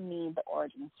 we didn't need the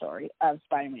origin story of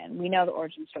Spider-Man. We know the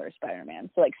origin story of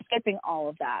Spider-Man. So like, skipping all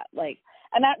of that, like,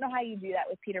 and I don't know how you do that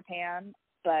with Peter Pan,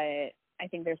 but I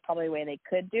think there's probably a way they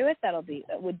could do it that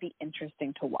would be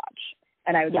interesting to watch.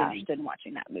 And I would be interested in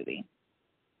watching that movie.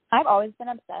 I've always been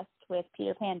obsessed with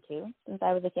Peter Pan too, since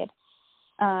I was a kid.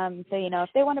 So, you know, if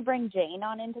they want to bring Jane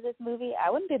on into this movie, I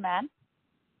wouldn't be mad.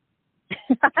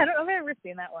 I don't know if I've ever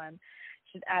seen that one.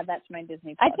 Should add that to my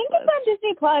Disney Plus. I think it's on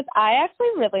Disney Plus. I actually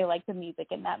really like the music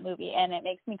in that movie, and it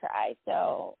makes me cry,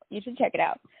 so you should check it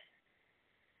out.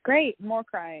 Great. More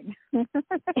crying.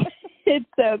 It's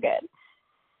so good.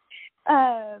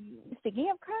 Speaking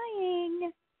of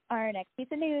crying, our next piece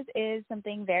of news is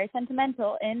something very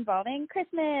sentimental involving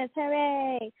Christmas.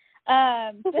 Hooray!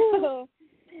 So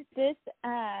this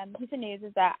piece of news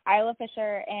is that Isla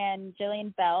Fisher and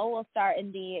Jillian Bell will star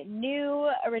in the new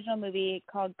original movie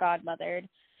called Godmothered,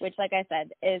 which, like I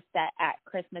said, is set at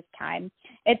Christmas time.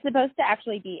 It's supposed to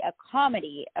actually be a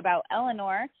comedy about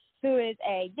Eleanor, who is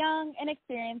a young,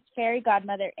 inexperienced fairy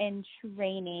godmother in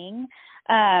training.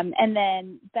 And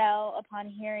then Belle, upon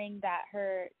hearing that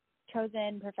her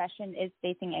chosen profession is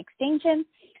facing extinction,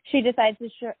 she decides to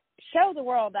show the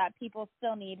world that people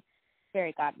still need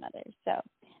fairy godmothers. So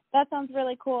that sounds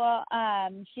really cool.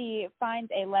 She finds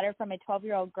a letter from a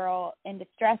 12-year-old girl in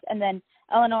distress, and then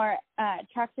Eleanor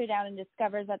tracks her down and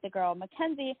discovers that the girl,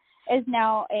 Mackenzie, is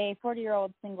now a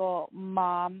 40-year-old single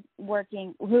mom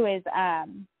who is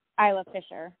Isla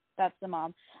Fisher. That's the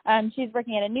mom. She's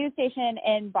working at a news station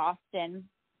in Boston,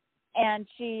 and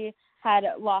she had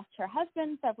lost her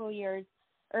husband several years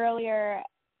earlier.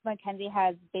 Mackenzie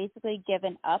has basically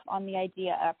given up on the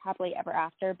idea of happily ever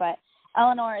after, but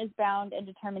Eleanor is bound and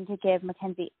determined to give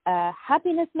Mackenzie a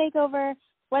happiness makeover,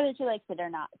 whether she likes it or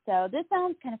not. So this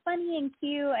sounds kind of funny and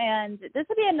cute, and this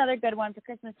would be another good one for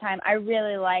Christmas time. I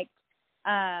really liked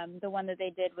the one that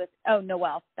they did with,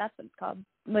 Noelle, that's what it's called,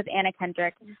 with Anna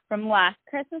Kendrick from last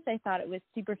Christmas. I thought it was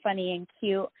super funny and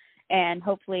cute, and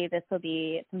hopefully this will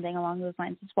be something along those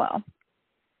lines as well.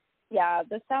 Yeah,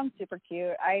 this sounds super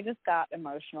cute. I just got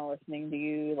emotional listening to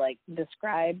you, like,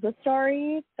 describe the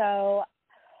story, so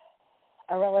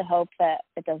I really hope that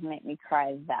it doesn't make me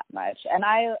cry that much. And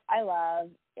I love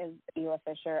Isla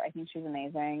Fisher. I think she's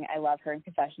amazing. I love her in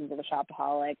Confessions of a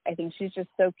Shopaholic. I think she's just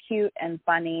so cute and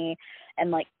funny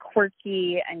and like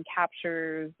quirky and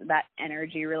captures that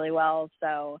energy really well.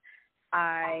 So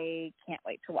I can't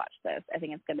wait to watch this. I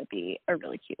think it's going to be a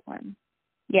really cute one.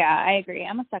 Yeah, I agree.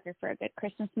 I'm a sucker for a good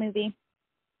Christmas movie.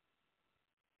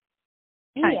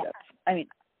 Kind of. I mean.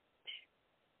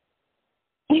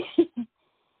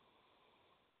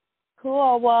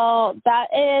 Cool. Well, that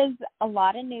is a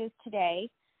lot of news today,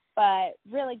 but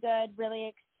really good,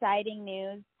 really exciting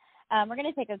news. We're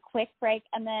going to take a quick break,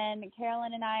 and then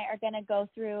Carolyn and I are going to go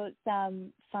through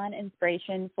some fun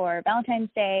inspiration for Valentine's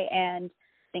Day and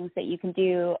things that you can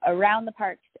do around the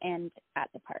parks and at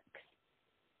the parks.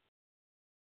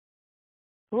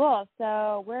 Cool.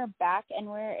 So we're back, and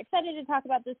we're excited to talk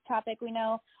about this topic. We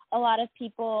know a lot of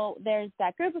people, there's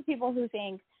that group of people who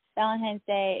think Valentine's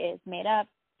Day is made up,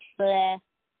 bleh,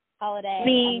 holiday.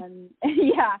 Me. And then,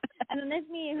 yeah. And then there's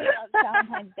me who loves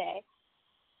Valentine's Day.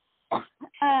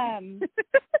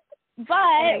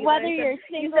 But whether you're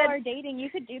single or dating, you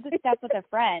could do this stuff with a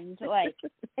friend. Like,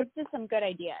 it's just some good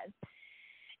ideas.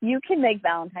 You can make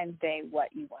Valentine's Day what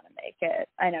you want to make it.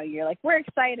 I know you're like, we're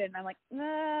excited. And I'm like,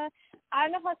 nah, I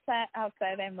don't know how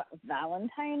excited I am about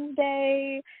Valentine's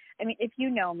Day. I mean, if you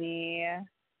know me,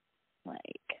 like,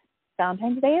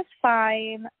 Valentine's Day is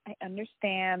fine. I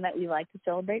understand that we like to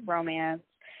celebrate romance.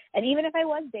 And even if I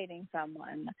was dating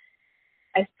someone,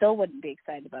 I still wouldn't be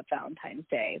excited about Valentine's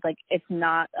Day. Like, it's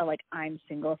not a, like, I'm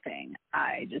single thing.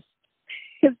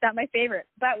 It's not my favorite.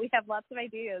 But we have lots of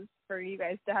ideas for you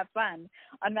guys to have fun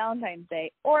on Valentine's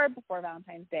Day or before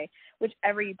Valentine's Day,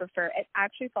 whichever you prefer. It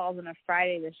actually falls on a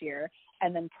Friday this year,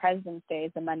 and then President's Day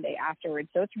is the Monday afterwards.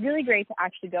 So it's really great to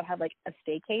actually go have, like, a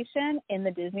staycation in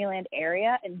the Disneyland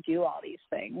area and do all these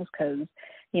things because,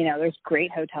 you know, there's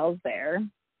great hotels there.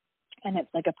 And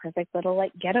it's, like, a perfect little,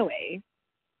 like, getaway.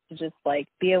 Just like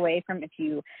be away from, if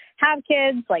you have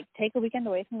kids, like take a weekend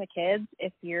away from the kids.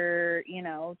 If you're, you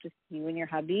know, just you and your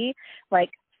hubby, like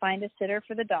find a sitter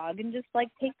for the dog and just like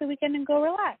take the weekend and go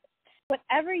relax.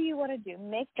 Whatever you want to do,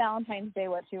 make Valentine's Day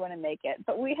what you want to make it.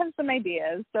 But we have some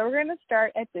ideas. So we're going to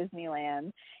start at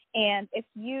Disneyland. And if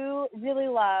you really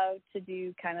love to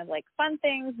do kind of like fun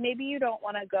things, maybe you don't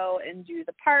want to go and do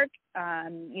the park,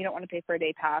 you don't want to pay for a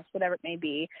day pass, whatever it may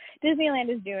be,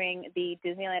 Disneyland is doing the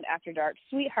Disneyland After Dark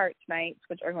Sweethearts Nights,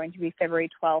 which are going to be February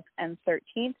 12th and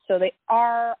 13th. So they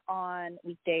are on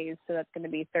weekdays, so that's going to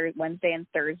be Wednesday and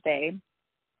Thursday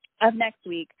of next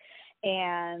week.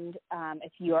 And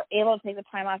if you are able to take the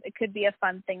time off, it could be a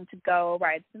fun thing to go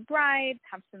ride some rides,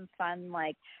 have some fun,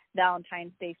 like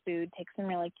Valentine's Day food, take some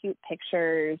really cute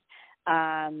pictures,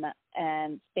 and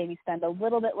maybe spend a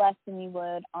little bit less than you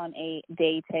would on a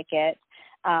day ticket.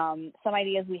 Some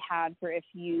ideas we had for if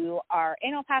you are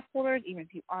annual pass holders, even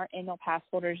if you aren't annual pass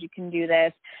holders, you can do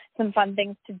this. Some fun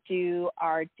things to do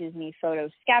are Disney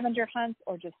photo scavenger hunts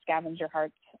or just scavenger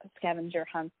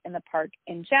hunts in the park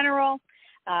in general.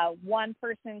 One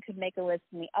person could make a list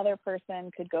and the other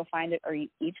person could go find it, or you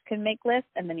each can make lists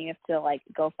and then you have to like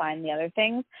go find the other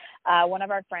things. One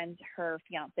of our friends, her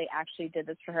fiance actually did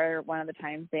this for her one of the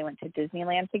times they went to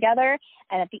Disneyland together.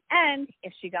 And at the end,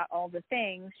 if she got all the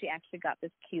things, she actually got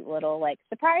this cute little like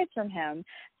surprise from him.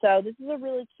 So this is a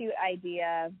really cute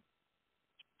idea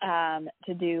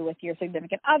to do with your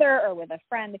significant other or with a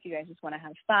friend if you guys just want to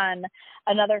have fun.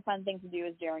 Another fun thing to do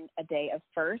is during a day of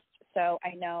first. So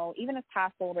I know even as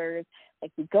pass holders,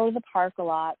 like we go to the park a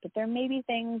lot, but there may be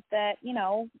things that, you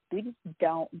know, we just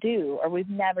don't do or we've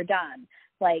never done.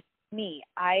 Like me,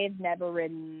 I've never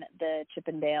ridden the Chip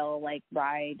 'n Dale like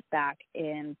ride back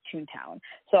in Toontown.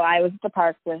 So I was at the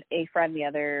park with a friend the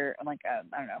other, like,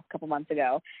 a couple months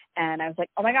ago. And I was like,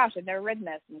 oh my gosh, I've never ridden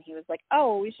this. And he was like,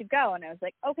 oh, we should go. And I was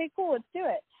like, okay, cool, let's do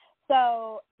it.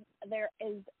 So there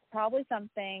is probably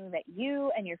something that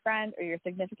you and your friend or your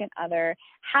significant other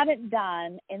haven't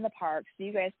done in the park, so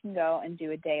you guys can go and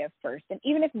do a day of first. And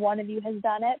even if one of you has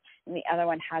done it and the other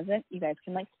one hasn't, you guys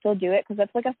can like still do it because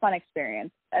that's like a fun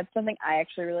experience. That's something I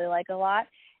actually really like a lot,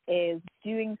 is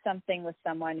doing something with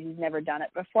someone who's never done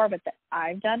it before, but that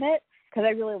I've done it, because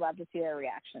I really love to see their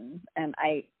reactions. And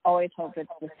I always hope it's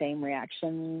the same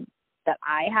reaction that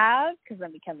I have, because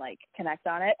then we can like connect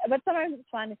on it. But sometimes it's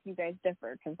fun if you guys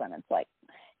differ, because then it's like,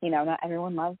 you know, not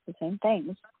everyone loves the same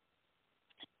things.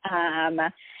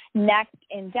 Next,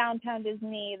 in downtown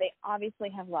Disney, they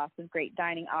obviously have lots of great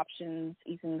dining options.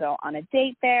 You can go on a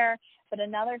date there. But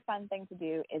another fun thing to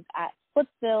do is at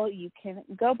Splitsville, you can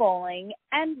go bowling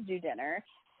and do dinner.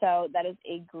 So that is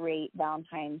a great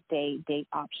Valentine's Day date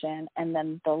option. And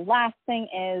then the last thing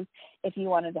is, if you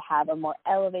wanted to have a more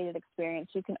elevated experience,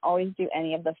 you can always do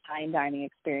any of the fine dining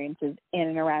experiences in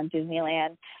and around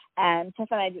Disneyland. And Tiff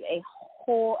and I did a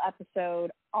whole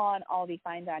episode on all the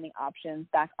fine dining options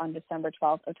back on December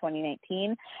 12th of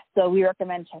 2019. So we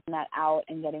recommend checking that out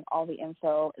and getting all the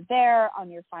info there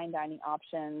on your fine dining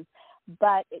options.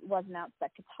 But it was announced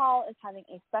that Catal is having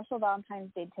a special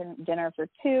Valentine's Day dinner for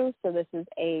two. So this is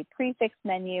a prefix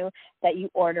menu that you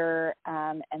order,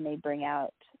 and they bring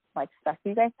out like stuff for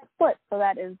you guys to split. So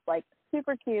that is like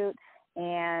super cute.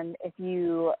 And if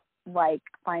you like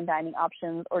fine dining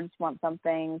options or just want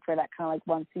something for that kind of like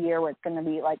once a year where it's going to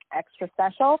be like extra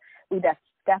special, we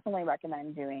definitely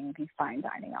recommend doing the fine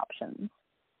dining options.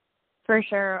 For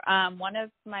sure. One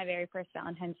of my very first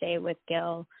Valentine's Day with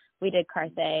Gil, we did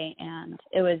Carthay, and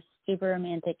it was super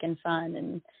romantic and fun,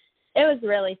 and it was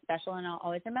really special, and I'll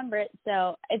always remember it.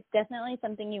 So it's definitely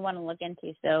something you want to look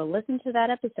into. So listen to that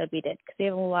episode we did, because we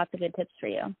have lots of good tips for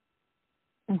you.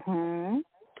 Mm-hmm.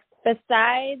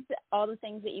 Besides all the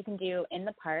things that you can do in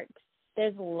the parks,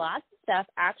 there's lots of stuff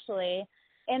actually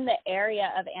in the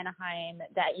area of Anaheim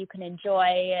that you can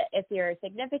enjoy. If your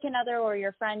significant other or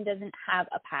your friend doesn't have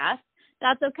a pass,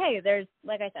 that's okay. There's,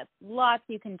 like I said, lots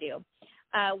you can do.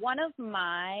 One of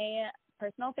my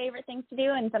personal favorite things to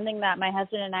do, and something that my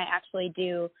husband and I actually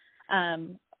do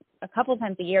a couple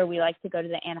times a year, we like to go to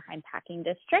the Anaheim Packing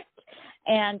District.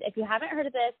 And if you haven't heard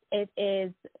of this, it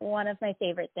is one of my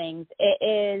favorite things. It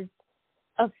is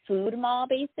a food mall,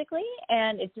 basically,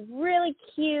 and it's really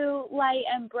cute, light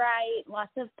and bright,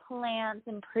 lots of plants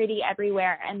and pretty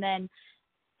everywhere. And then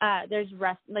there's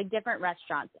different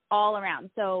restaurants all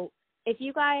around. So if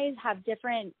you guys have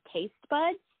different taste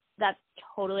buds, that's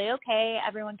totally okay.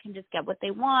 Everyone can just get what they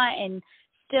want and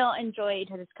still enjoy each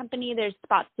other's company. There's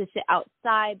spots to sit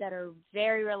outside that are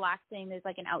very relaxing. There's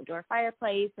like an outdoor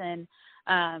fireplace and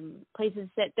places to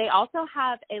sit. They also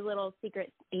have a little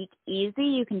secret speakeasy.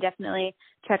 You can definitely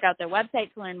check out their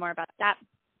website to learn more about that.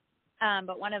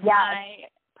 But one of my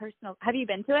personal, have you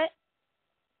been to it?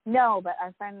 No, but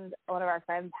one of our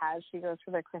friends has. She goes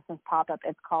for their Christmas pop-up.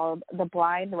 It's called The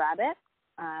Blind Rabbit,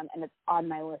 and it's on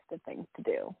my list of things to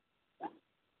do.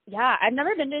 Yeah, I've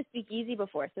never been to a speakeasy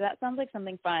before, so that sounds like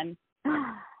something fun.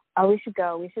 Oh, we should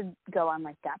go. We should go on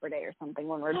like Dapper Day or something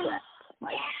when we're dressed.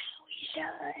 Like, Yeah,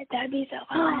 we should. That'd be so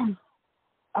fun.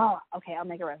 Oh, okay. I'll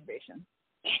make a reservation.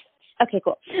 Okay,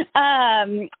 cool.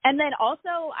 And then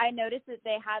also I noticed that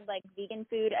they had like vegan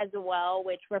food as well,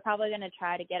 which we're probably going to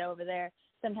try to get over there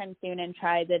sometime soon and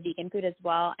try the vegan food as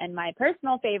well. And my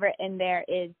personal favorite in there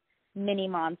is Mini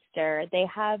Monster. They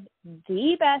have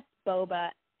the best boba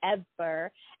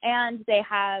ever, and they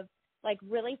have like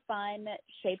really fun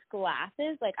shaped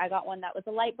glasses. Like I got one that was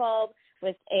a light bulb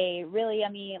with a really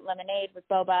yummy lemonade with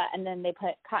boba, and then they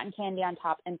put cotton candy on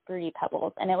top and Fruity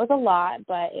Pebbles, and it was a lot,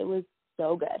 but it was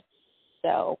so good.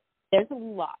 So there's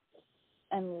lots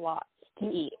and lots to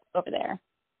eat over there.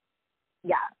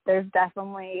 Yeah, there's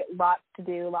definitely lots to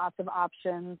do, lots of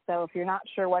options. So if you're not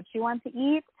sure what you want to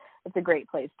eat, it's a great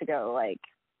place to go, like,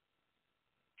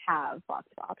 have lots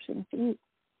of options to eat.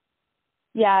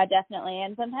 Yeah, definitely.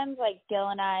 And sometimes, like, Gil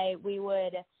and I, we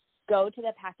would go to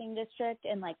the packing district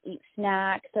and, like, eat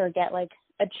snacks or get, like,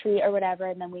 a treat or whatever,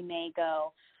 and then we may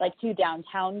go, like, to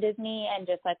downtown Disney and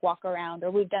just, like, walk around.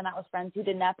 Or we've done that with friends who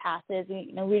didn't have passes.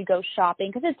 We'd go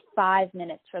shopping because it's 5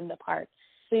 minutes from the park.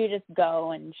 So you just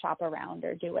go and shop around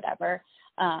or do whatever,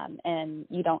 and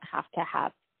you don't have to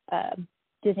have a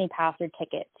Disney pass or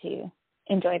ticket to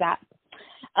enjoy that.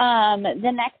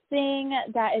 The next thing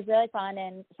that is really fun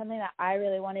and something that I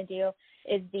really want to do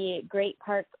is the Great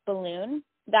Park Balloon.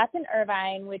 That's in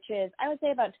Irvine, which is, I would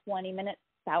say, about 20 minutes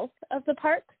south of the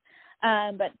park.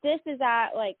 But this is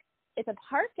at, like, it's a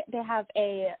park. They have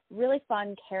a really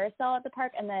fun carousel at the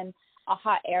park and then a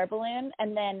hot air balloon.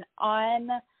 And then on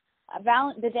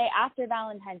the day after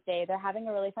Valentine's Day, they're having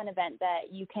a really fun event that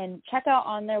you can check out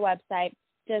on their website.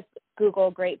 Just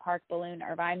Google Great Park Balloon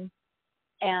Irvine.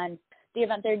 And the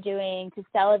event they're doing to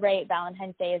celebrate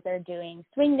Valentine's Day is they're doing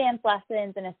swing dance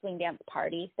lessons and a swing dance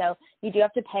party. So you do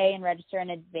have to pay and register in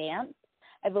advance.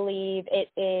 I believe it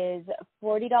is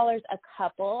 $40 a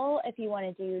couple if you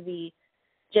want to do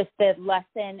just the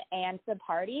lesson and the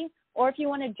party. Or if you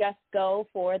want to just go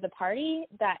for the party,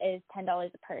 that is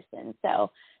 $10 a person. So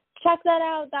check that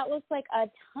out. That looks like a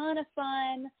ton of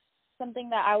fun, something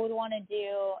that I would want to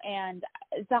do. And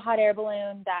it's a hot air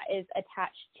balloon that is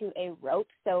attached to a rope.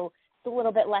 So it's a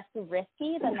little bit less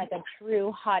risky than like a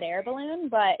true hot air balloon,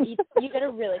 but you get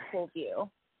a really cool view.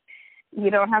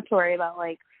 You don't have to worry about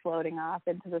like floating off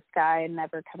into the sky and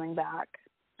never coming back.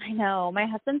 I know. My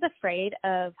husband's afraid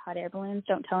of hot air balloons.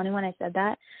 Don't tell anyone I said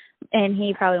that. And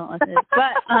he probably won't listen to this.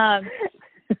 But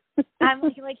I'm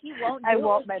like he won't do I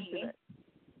won't it. mention it.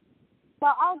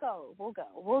 Well, I'll go. We'll go.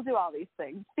 We'll do all these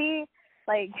things. See,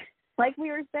 like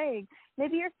we were saying,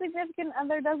 maybe your significant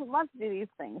other doesn't love to do these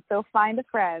things. So find a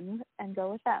friend and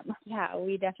go with them. Yeah,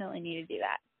 we definitely need to do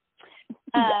that.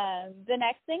 The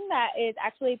next thing that is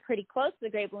actually pretty close to the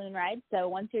Great Balloon Ride, so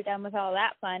once you're done with all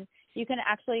that fun, you can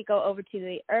actually go over to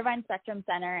the Irvine Spectrum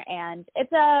Center, and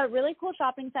it's a really cool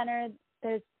shopping center.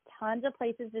 There's tons of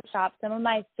places to shop. Some of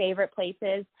my favorite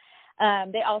places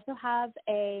They also have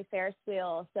a Ferris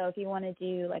wheel, so if you want to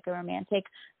do like a romantic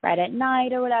ride at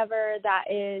night or whatever, that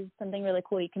is something really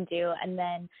cool you can do. And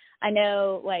then I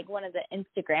know like one of the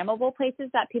Instagrammable places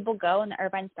that people go in the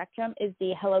Irvine Spectrum is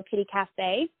the Hello Kitty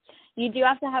Cafe. You do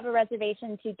have to have a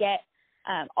reservation to get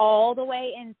all the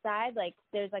way inside. Like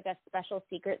there's like a special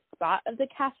secret spot of the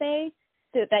cafe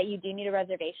so that you do need a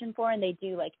reservation for, and they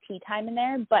do like tea time in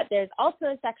there. But there's also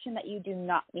a section that you do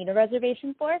not need a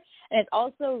reservation for, and it's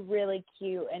also really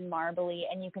cute and marbly,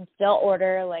 and you can still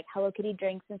order like Hello Kitty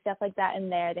drinks and stuff like that in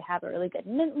there. They have a really good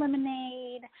mint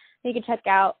lemonade that you can check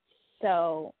out.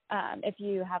 So if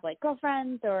you have like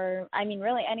girlfriends or, I mean,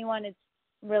 really anyone, it's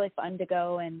really fun to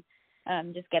go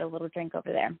and just get a little drink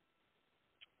over there.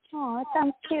 Oh, that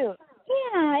sounds cute.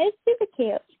 Yeah, it's super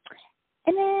cute.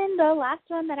 And then the last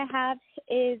one that I have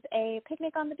is a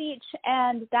picnic on the beach,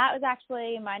 and that was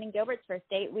actually mine and Gilbert's first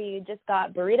date. We just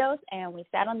got burritos, and we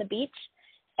sat on the beach,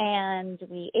 and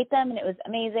we ate them, and it was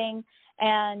amazing.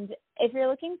 And if you're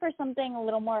looking for something a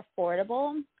little more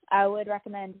affordable, I would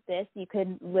recommend this. You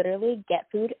could literally get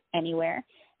food anywhere.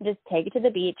 Just take it to the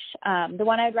beach. The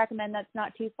one I'd recommend that's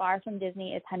not too far from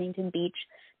Disney is Huntington Beach.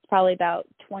 It's probably about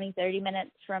 20-30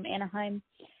 minutes from Anaheim,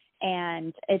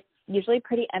 and it's usually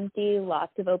pretty empty,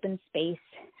 lots of open space.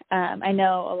 I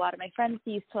know a lot of my friends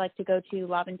used to like to go to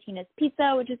La Ventina's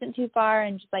Pizza, which isn't too far,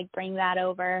 and just like bring that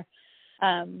over.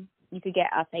 You could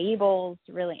get acai bowls,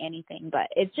 really anything, but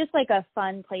it's just like a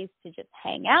fun place to just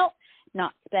hang out,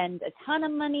 not spend a ton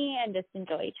of money, and just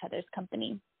enjoy each other's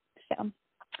company. So,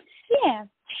 yeah.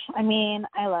 I mean,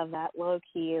 I love that. Low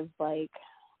key is like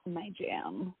my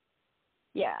jam.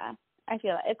 Yeah, I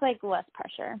feel it. It's like less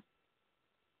pressure.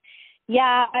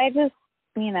 Yeah, I just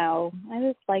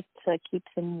like to keep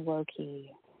things low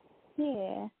key.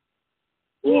 Yeah.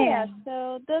 Yeah.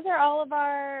 So those are all of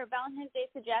our Valentine's Day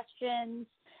suggestions.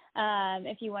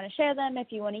 If you want to share them, if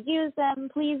you want to use them,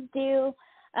 please do.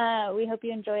 We hope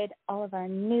you enjoyed all of our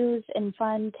news and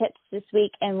fun tips this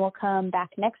week, and we'll come back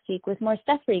next week with more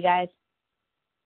stuff for you guys.